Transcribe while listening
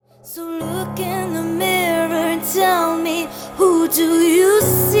So look in the mirror and tell me, who do you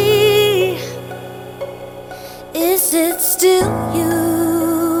see? Is it still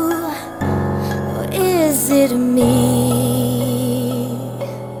you, or is it me?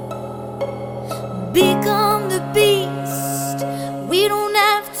 Become the beast, we don't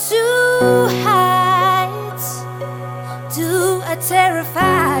have to hide. Do I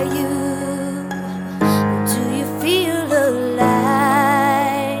terrify you? Do you feel alive?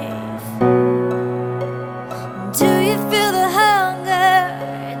 Do you feel the hunger?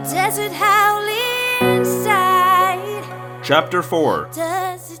 Does it howl inside? Chapter 4.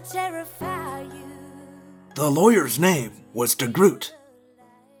 Does it terrify you? The lawyer's name was DeGroot.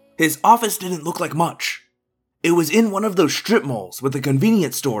 His office didn't look like much. It was in one of those strip malls with a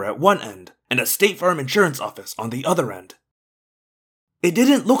convenience store at one end and a State Farm insurance office on the other end. It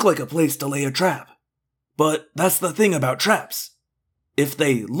didn't look like a place to lay a trap. But that's the thing about traps. If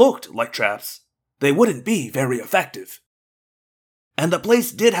they looked like traps, they wouldn't be very effective. And the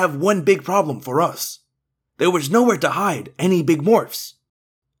place did have one big problem for us. There was nowhere to hide any big morphs.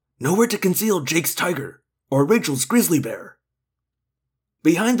 Nowhere to conceal Jake's tiger or Rachel's grizzly bear.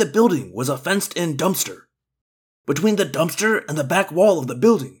 Behind the building was a fenced-in dumpster. Between the dumpster and the back wall of the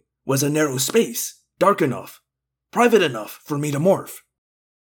building was a narrow space, dark enough, private enough for me to morph.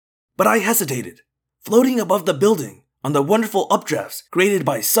 But I hesitated, floating above the building on the wonderful updrafts created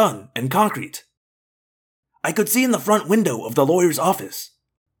by sun and concrete. I could see in the front window of the lawyer's office.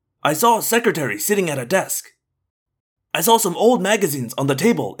 I saw a secretary sitting at a desk. I saw some old magazines on the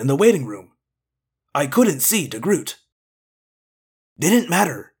table in the waiting room. I couldn't see DeGroot. Didn't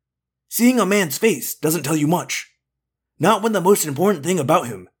matter. Seeing a man's face doesn't tell you much. Not when the most important thing about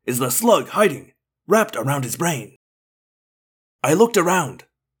him is the slug hiding, wrapped around his brain. I looked around.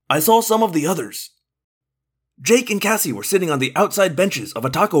 I saw some of the others. Jake and Cassie were sitting on the outside benches of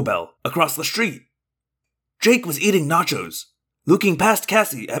a Taco Bell across the street. Jake was eating nachos, looking past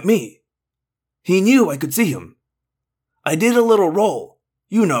Cassie at me. He knew I could see him. I did a little roll,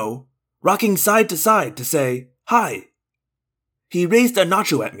 rocking side to side to say, hi. He raised a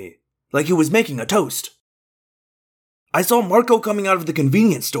nacho at me, like he was making a toast. I saw Marco coming out of the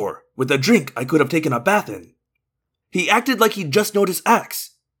convenience store with a drink I could have taken a bath in. He acted like he'd just noticed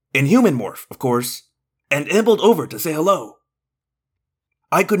Axe, in human morph, of course, and ambled over to say hello.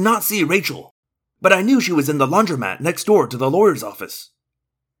 I could not see Rachel, but I knew she was in the laundromat next door to the lawyer's office.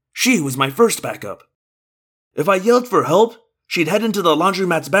 She was my first backup. If I yelled for help, she'd head into the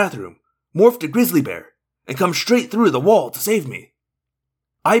laundromat's bathroom, morph a grizzly bear, and come straight through the wall to save me.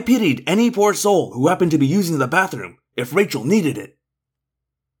 I pitied any poor soul who happened to be using the bathroom if Rachel needed it.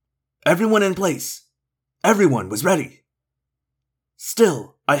 Everyone in place. Everyone was ready.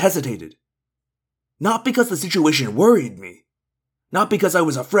 Still, I hesitated. Not because the situation worried me. Not because I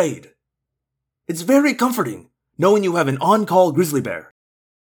was afraid. It's very comforting knowing you have an on-call grizzly bear.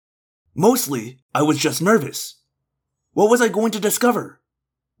 Mostly, I was just nervous. What was I going to discover?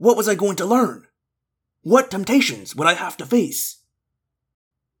 What was I going to learn? What temptations would I have to face?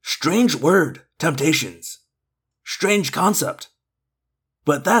 Strange word, temptations. Strange concept.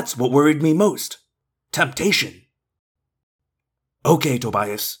 But that's what worried me most. Temptation. Okay,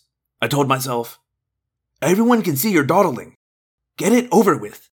 Tobias, I told myself. Everyone can see you're dawdling. Get it over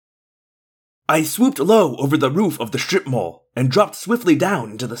with. I swooped low over the roof of the strip mall and dropped swiftly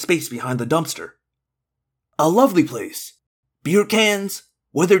down into the space behind the dumpster. A lovely place. Beer cans,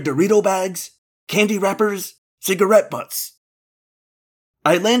 withered Dorito bags, candy wrappers, cigarette butts.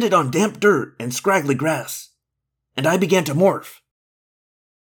 I landed on damp dirt and scraggly grass, and I began to morph.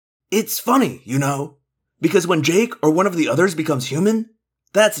 It's funny, because when Jake or one of the others becomes human,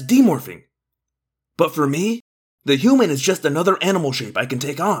 that's demorphing. But for me, the human is just another animal shape I can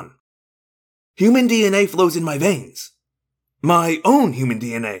take on. Human DNA flows in my veins. My own human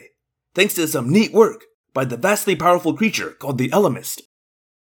DNA, thanks to some neat work by the vastly powerful creature called the Ellimist.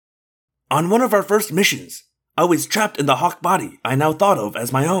 On one of our first missions, I was trapped in the hawk body I now thought of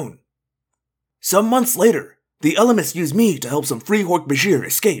as my own. Some months later, the Ellimist used me to help some free Hork-Bajir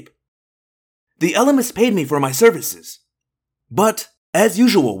escape. The Ellimist paid me for my services. But, as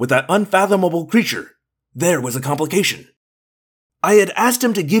usual with that unfathomable creature, there was a complication. I had asked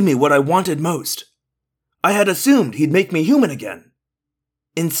him to give me what I wanted most. I had assumed he'd make me human again.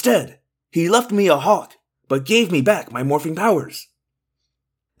 Instead, he left me a hawk, but gave me back my morphing powers.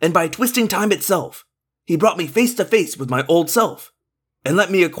 And by twisting time itself, he brought me face to face with my old self, and let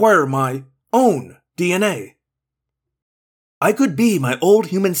me acquire my own DNA. I could be my old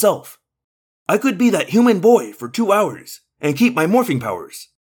human self. I could be that human boy for 2 hours and keep my morphing powers.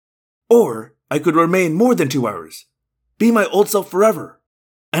 Or I could remain more than 2 hours, be my old self forever,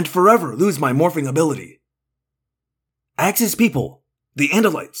 and forever lose my morphing ability. Axis people, the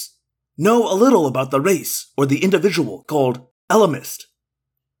Andalites, know a little about the race or the individual called Ellimist.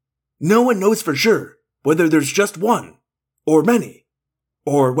 No one knows for sure whether there's just one, or many,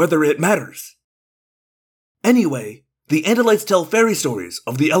 or whether it matters. Anyway, the Andalites tell fairy stories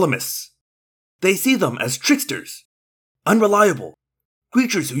of the Ellimists. They see them as tricksters, unreliable,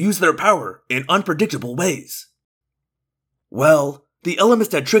 creatures who use their power in unpredictable ways. Well, the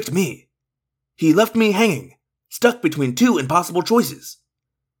Ellimist had tricked me. He left me hanging, stuck between two impossible choices.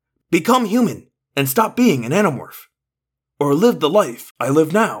 Become human and stop being an Animorph, or live the life I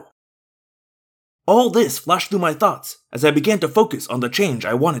live now. All this flashed through my thoughts as I began to focus on the change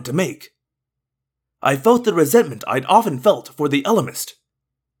I wanted to make. I felt the resentment I'd often felt for the Ellimist,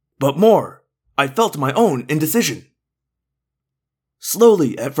 but more, I felt my own indecision.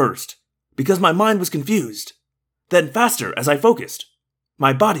 Slowly at first, because my mind was confused, then faster as I focused,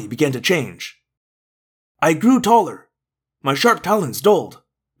 my body began to change. I grew taller, my sharp talons dulled,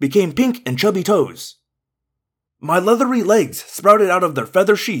 became pink and chubby toes. My leathery legs sprouted out of their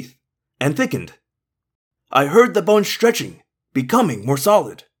feather sheath and thickened. I heard the bones stretching, becoming more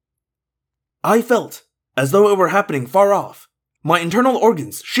solid. I felt, as though it were happening far off, my internal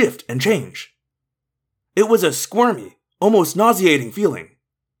organs shift and change. It was a squirmy, almost nauseating feeling,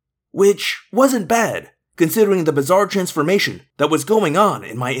 which wasn't bad considering the bizarre transformation that was going on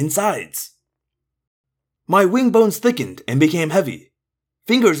in my insides. My wing bones thickened and became heavy.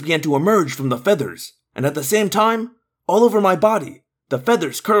 Fingers began to emerge from the feathers, and at the same time, all over my body, the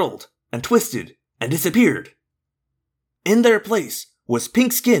feathers curled and twisted and disappeared. In their place was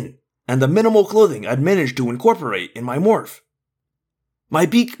pink skin and the minimal clothing I'd managed to incorporate in my morph. My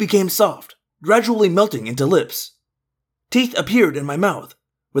beak became soft, gradually melting into lips. Teeth appeared in my mouth,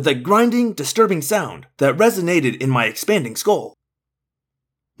 with a grinding, disturbing sound that resonated in my expanding skull.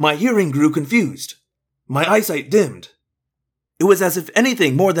 My hearing grew confused. My eyesight dimmed. It was as if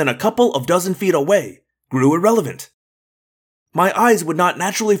anything more than a couple of dozen feet away grew irrelevant. My eyes would not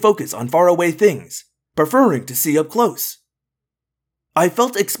naturally focus on faraway things, preferring to see up close. I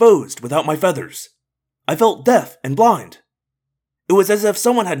felt exposed without my feathers. I felt deaf and blind. It was as if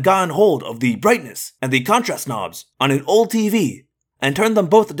someone had gotten hold of the brightness and the contrast knobs on an old TV and turned them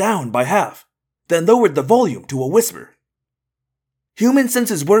both down by half, then lowered the volume to a whisper. Human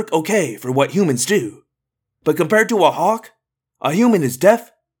senses work okay for what humans do, but compared to a hawk, a human is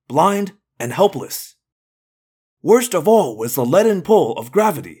deaf, blind, and helpless. Worst of all was the leaden pull of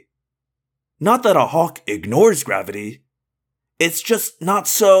gravity. Not that a hawk ignores gravity, it's just not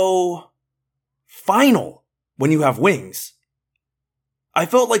so final when you have wings. I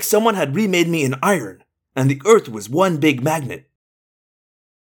felt like someone had remade me in iron, and the earth was one big magnet.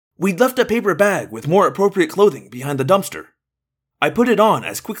 We'd left a paper bag with more appropriate clothing behind the dumpster. I put it on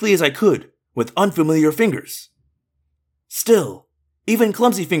as quickly as I could, with unfamiliar fingers. Still, even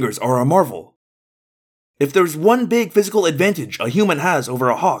clumsy fingers are a marvel. If there's one big physical advantage a human has over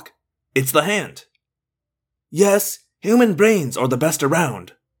a hawk, it's the hand. Yes, human brains are the best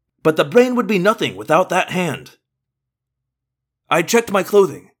around, but the brain would be nothing without that hand. I checked my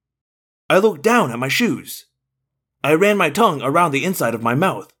clothing. I looked down at my shoes. I ran my tongue around the inside of my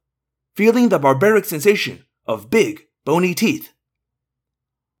mouth, feeling the barbaric sensation of big, bony teeth.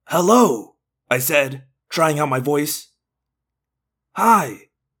 "Hello," I said, trying out my voice. Hi.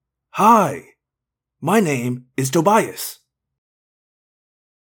 My name is Tobias."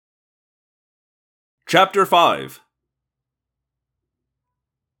 Chapter 5.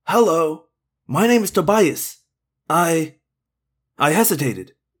 "Hello, my name is Tobias. I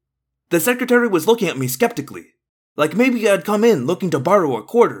hesitated. The secretary was looking at me skeptically, like maybe I'd come in looking to borrow a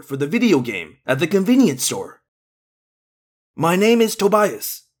quarter for the video game at the convenience store. "My name is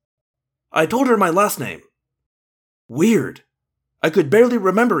Tobias." I told her my last name. Weird. I could barely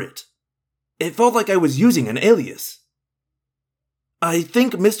remember it. It felt like I was using an alias. "I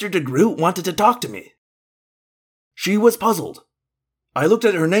think Mr. DeGroot wanted to talk to me." She was puzzled. I looked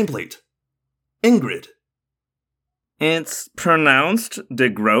at her nameplate. Ingrid. It's pronounced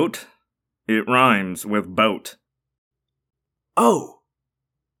DeGroat. It rhymes with boat. "Oh."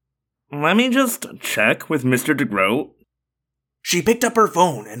 Let me just check with Mr. DeGroat. She picked up her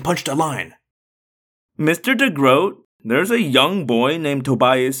phone and punched a line. Mr. DeGroat, there's a young boy named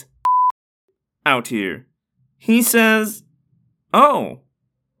Tobias out here. He says, "Oh,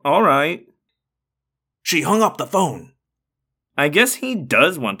 all right." She hung up the phone. "I guess he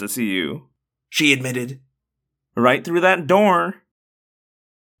does want to see you," she admitted. "Right through that door."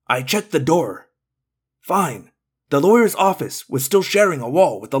 I checked the door. Fine. The lawyer's office was still sharing a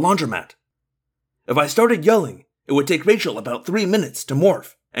wall with the laundromat. If I started yelling, it would take Rachel about 3 minutes to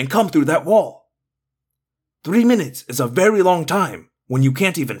morph, and come through that wall. 3 minutes is a very long time when you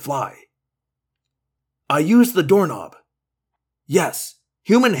can't even fly. I used the doorknob. Yes,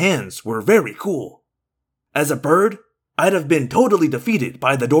 human hands were very cool. As a bird, I'd have been totally defeated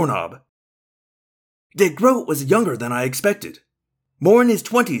by the doorknob. De Groot was younger than I expected. More in his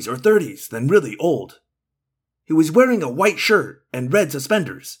 20s or 30s than really old. He was wearing a white shirt and red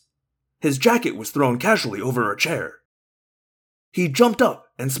suspenders. His jacket was thrown casually over a chair. He jumped up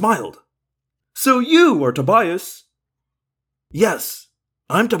and smiled. So you are Tobias? Yes,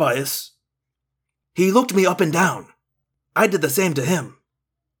 I'm Tobias. He looked me up and down. I did the same to him.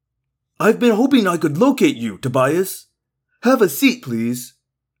 I've been hoping I could locate you, Tobias. Have a seat, please.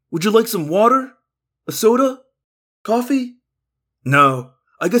 Would you like some water? A soda? Coffee? No,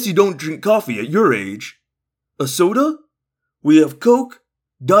 I guess you don't drink coffee at your age. A soda? We have Coke,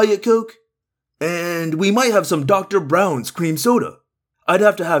 Diet Coke, and we might have some Dr. Brown's cream soda. I'd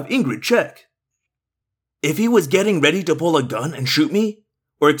have to have Ingrid check. If he was getting ready to pull a gun and shoot me,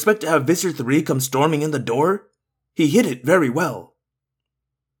 or expect to have Visser 3 come storming in the door, he hid it very well.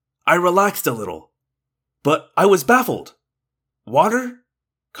 I relaxed a little, but I was baffled. Water?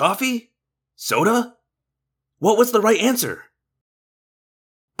 Coffee? Soda? What was the right answer?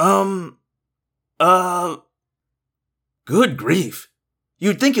 Good grief.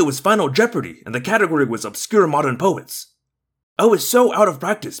 You'd think it was Final Jeopardy and the category was obscure modern poets. I was so out of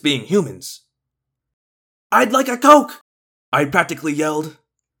practice being humans. I'd like a Coke! I practically yelled.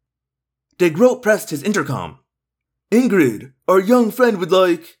 De Groot pressed his intercom. Ingrid, our young friend would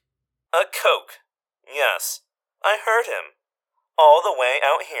like... A Coke. Yes, I heard him. All the way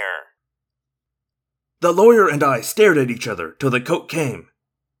out here. The lawyer and I stared at each other till the Coke came.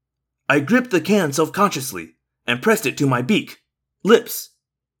 I gripped the can self-consciously and pressed it to my beak, lips.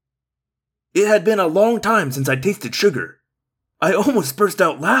 It had been a long time since I'd tasted sugar. I almost burst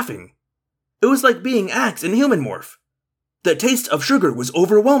out laughing. It was like being Axe in Human Morph. The taste of sugar was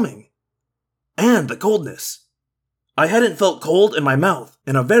overwhelming. And the coldness. I hadn't felt cold in my mouth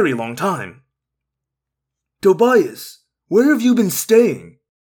in a very long time. Tobias, where have you been staying?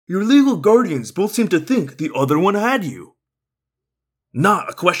 Your legal guardians both seem to think the other one had you. Not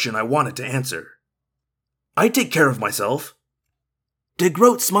a question I wanted to answer. I take care of myself. De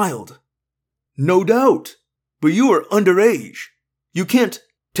Groot smiled. No doubt, but you are underage. You can't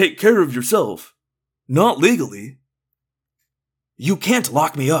take care of yourself. Not legally. You can't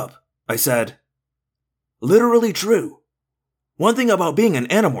lock me up, I said. Literally true. One thing about being an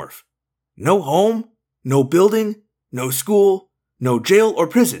Animorph. No home, no building, no school, no jail or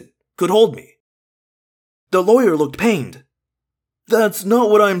prison could hold me. The lawyer looked pained. That's not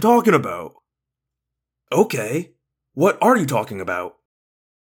what I'm talking about. Okay, what are you talking about?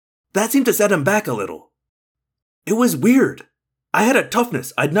 That seemed to set him back a little. It was weird. I had a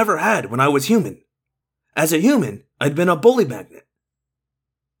toughness I'd never had when I was human. As a human, I'd been a bully magnet.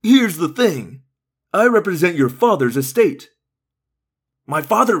 Here's the thing. I represent your father's estate. My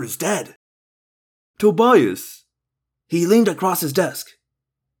father is dead. Tobias. He leaned across his desk.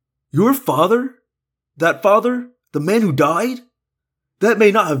 Your father? That father? The man who died? That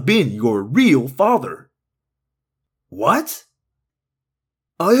may not have been your real father. What?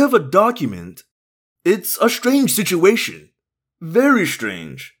 I have a document. It's a strange situation. Very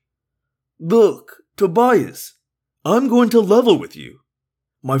strange. Look, Tobias, I'm going to level with you.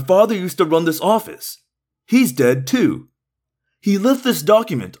 My father used to run this office. He's dead too. He left this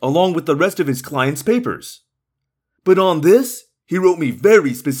document along with the rest of his client's papers. But on this, he wrote me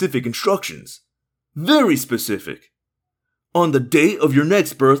very specific instructions. Very specific. On the day of your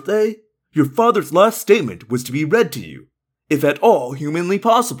next birthday, your father's last statement was to be read to you, if at all humanly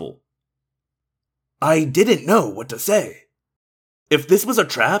possible. I didn't know what to say. If this was a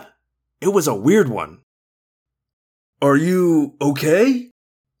trap, it was a weird one. Are you okay?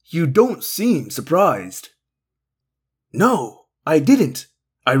 You don't seem surprised. No, I didn't,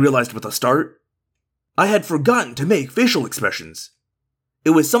 I realized with a start. I had forgotten to make facial expressions. It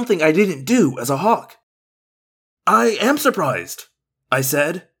was something I didn't do as a hawk. I am surprised, I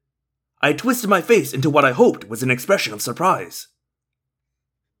said. I twisted my face into what I hoped was an expression of surprise.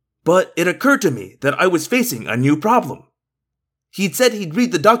 But it occurred to me that I was facing a new problem. He'd said he'd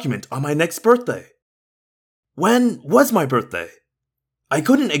read the document on my next birthday. When was my birthday? I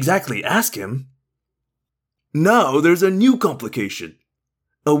couldn't exactly ask him. Now there's a new complication.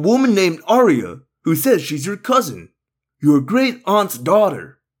 A woman named Arya who says she's your cousin, your great-aunt's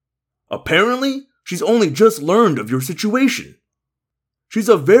daughter. Apparently, she's only just learned of your situation. She's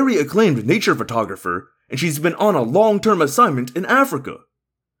a very acclaimed nature photographer, and she's been on a long-term assignment in Africa.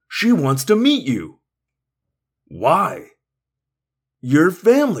 She wants to meet you. Why? Your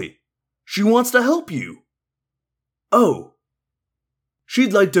family. She wants to help you. Oh.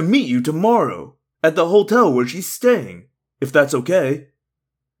 She'd like to meet you tomorrow at the hotel where she's staying, if that's okay.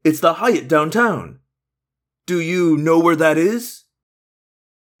 It's the Hyatt downtown. Do you know where that is?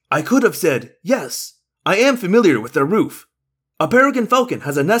 I could have said, yes, I am familiar with their roof. A peregrine falcon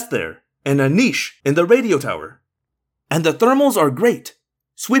has a nest there, and a niche in the radio tower. And the thermals are great,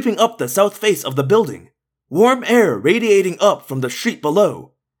 sweeping up the south face of the building, warm air radiating up from the street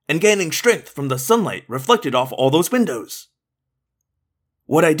below, and gaining strength from the sunlight reflected off all those windows.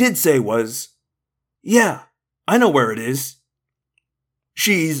 What I did say was, yeah, I know where it is.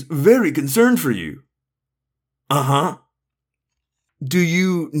 She's very concerned for you. Uh-huh. Do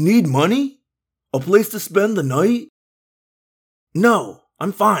you need money? A place to spend the night? No,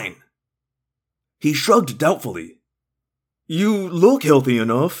 I'm fine. He shrugged doubtfully. You look healthy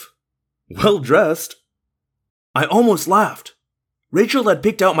enough. Well dressed. I almost laughed. Rachel had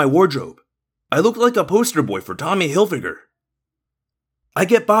picked out my wardrobe. I looked like a poster boy for Tommy Hilfiger. I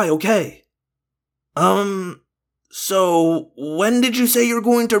get by okay. So when did you say you're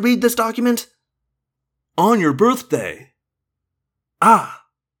going to read this document? On your birthday. Ah,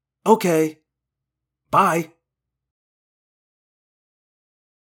 okay. Bye.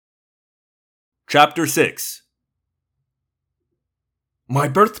 Chapter 6. My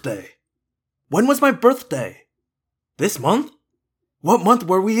birthday. When was my birthday? This month? What month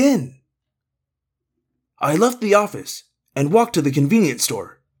were we in? I left the office and walked to the convenience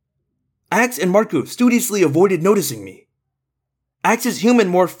store. Axe and Marco studiously avoided noticing me. Axe's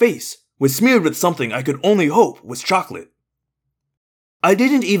human morph face was smeared with something I could only hope was chocolate. I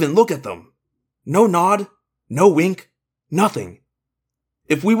didn't even look at them. No nod, no wink, nothing.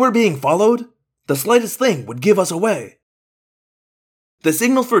 If we were being followed, the slightest thing would give us away. The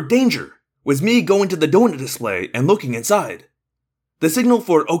signal for danger was me going to the donut display and looking inside. The signal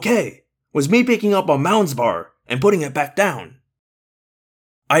for okay was me picking up a Mounds bar and putting it back down.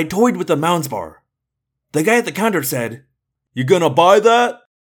 I toyed with the Mounds bar. The guy at the counter said, "You gonna buy that?"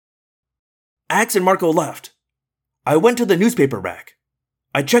 Axe and Marco left. I went to the newspaper rack.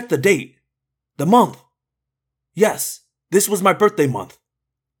 I checked the date. The month. Yes, this was my birthday month.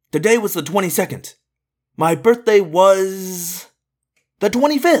 Today was the 22nd. My birthday was the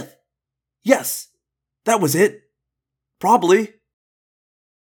 25th. Yes, that was it. Probably.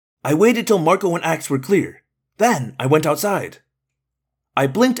 I waited till Marco and Axe were clear. Then I went outside. I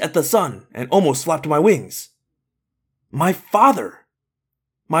blinked at the sun and almost flapped my wings. My father.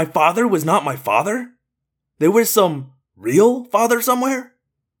 My father was not my father? There was some real father somewhere?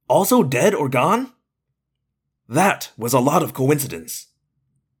 Also dead or gone? That was a lot of coincidence.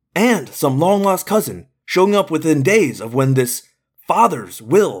 And some long-lost cousin showing up within days of when this father's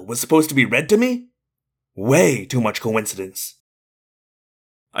will was supposed to be read to me? Way too much coincidence.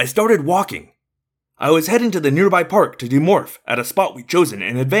 I started walking. I was heading to the nearby park to demorph at a spot we'd chosen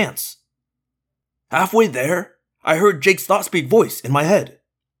in advance. Halfway there, I heard Jake's thought-speak voice in my head.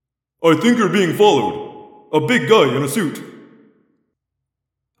 I think you're being followed. A big guy in a suit.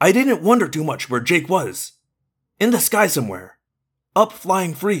 I didn't wonder too much where Jake was. In the sky somewhere. Up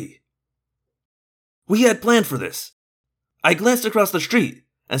flying free. We had planned for this. I glanced across the street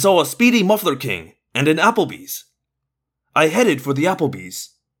and saw a speedy Muffler King and an Applebee's. I headed for the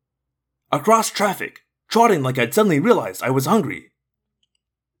Applebee's. Across traffic, trotting like I'd suddenly realized I was hungry.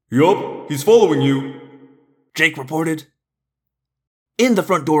 Yup, he's following you, Jake reported. In the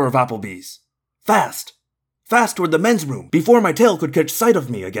front door of Applebee's. Fast. Fast toward the men's room before my tail could catch sight of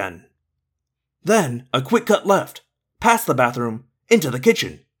me again. Then, a quick cut left, past the bathroom, into the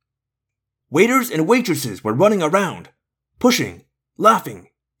kitchen. Waiters and waitresses were running around, pushing, laughing,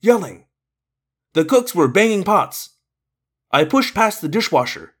 yelling. The cooks were banging pots. I pushed past the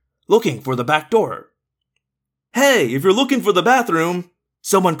dishwasher, looking for the back door. Hey, if you're looking for the bathroom,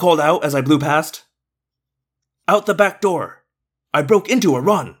 someone called out as I blew past. Out the back door, I broke into a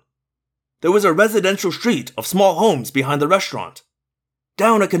run. There was a residential street of small homes behind the restaurant.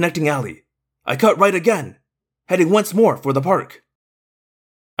 Down a connecting alley, I cut right again, heading once more for the park.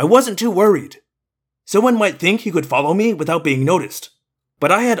 I wasn't too worried. Someone might think he could follow me without being noticed,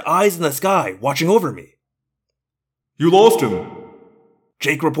 but I had eyes in the sky watching over me. You lost him,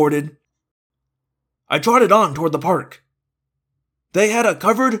 Jake reported. I trotted on toward the park. They had a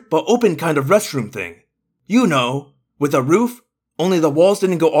covered but open kind of restroom thing. You know, with a roof, only the walls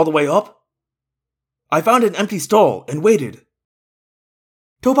didn't go all the way up. I found an empty stall and waited.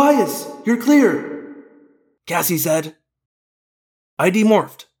 Tobias, you're clear, Cassie said. I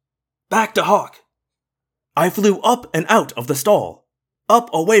demorphed. Back to Hawk. I flew up and out of the stall, up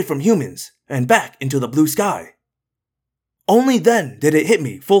away from humans, and back into the blue sky. Only then did it hit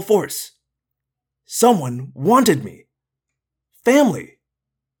me full force. Someone wanted me. Family.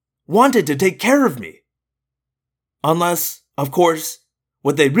 Wanted to take care of me. Unless, of course,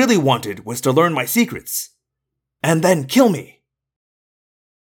 what they really wanted was to learn my secrets. And then kill me.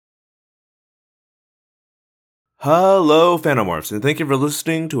 Hello, Phantomorphs, and thank you for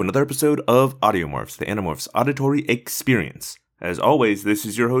listening to another episode of Audiomorphs, the Animorphs auditory experience. As always, this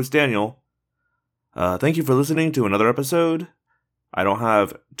is your host, Daniel. Thank you for listening to another episode. I don't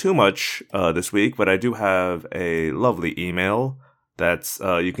have too much this week, but I do have a lovely email that's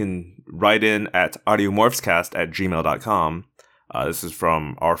you can write in at audiomorphscast@gmail.com. This is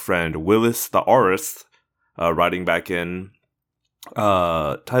from our friend Willis the Arist, writing back in,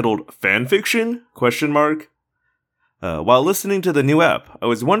 titled Fanfiction? ? While listening to the new app, I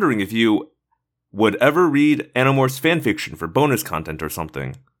was wondering if you would ever read Animorphs fanfiction for bonus content or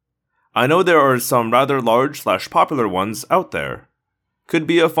something. I know there are some rather large/popular ones out there. Could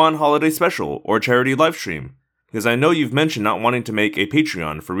be a fun holiday special or charity livestream, because I know you've mentioned not wanting to make a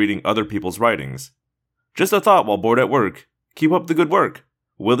Patreon for reading other people's writings. Just a thought while bored at work. Keep up the good work.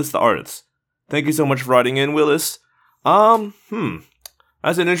 Willis the Arts. Thank you so much for writing in, Willis.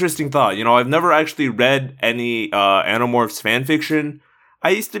 That's an interesting thought. You know, I've never actually read any Animorphs fanfiction.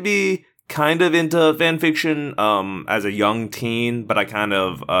 I used to be kind of into fanfiction as a young teen, but I kind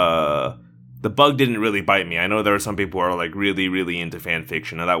of, the bug didn't really bite me. I know there are some people who are like really, really into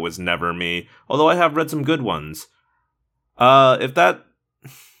fanfiction, and that was never me. Although I have read some good ones. I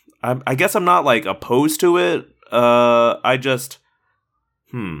guess I'm not like opposed to it.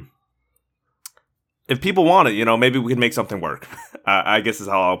 If people want it, you know, maybe we can make something work. I guess is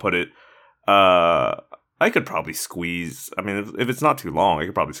how I'll put it. I could probably squeeze, I mean, if it's not too long, I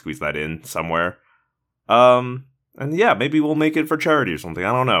could probably squeeze that in somewhere. And yeah, maybe we'll make it for charity or something.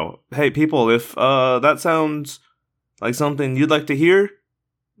 I don't know. Hey, people, if that sounds like something you'd like to hear,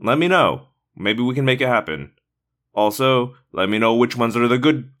 let me know. Maybe we can make it happen. Also, let me know which ones are the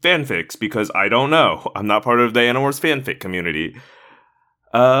good fanfics, because I don't know. I'm not part of the Animorphs fanfic community.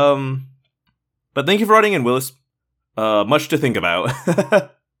 But thank you for writing in, Willis. Much to think about.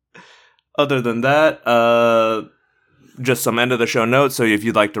 Other than that, just some end of the show notes. So if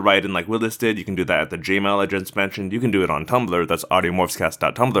you'd like to write in like Willis did, you can do that at the Gmail I just mentioned. You can do it on Tumblr. That's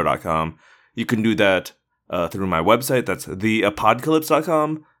audiomorphscast.tumblr.com. You can do that through my website. That's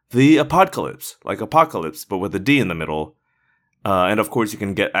theapocalypse.com. The Apocalypse, like apocalypse, but with a D in the middle. And of course, you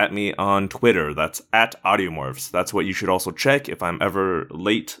can get at me on Twitter. That's at Audiomorphs. That's what you should also check. If I'm ever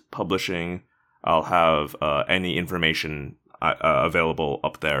late publishing, I'll have any information available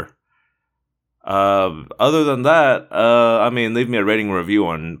up there. Other than that, I mean, leave me a rating and review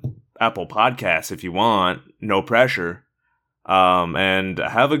on Apple Podcasts if you want. No pressure. And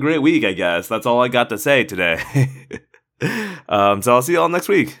have a great week, I guess. That's all I got to say today. So I'll see you all next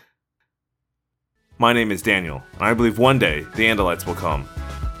week. My name is Daniel, and I believe one day the Andalites will come.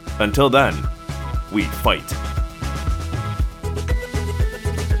 Until then, we fight.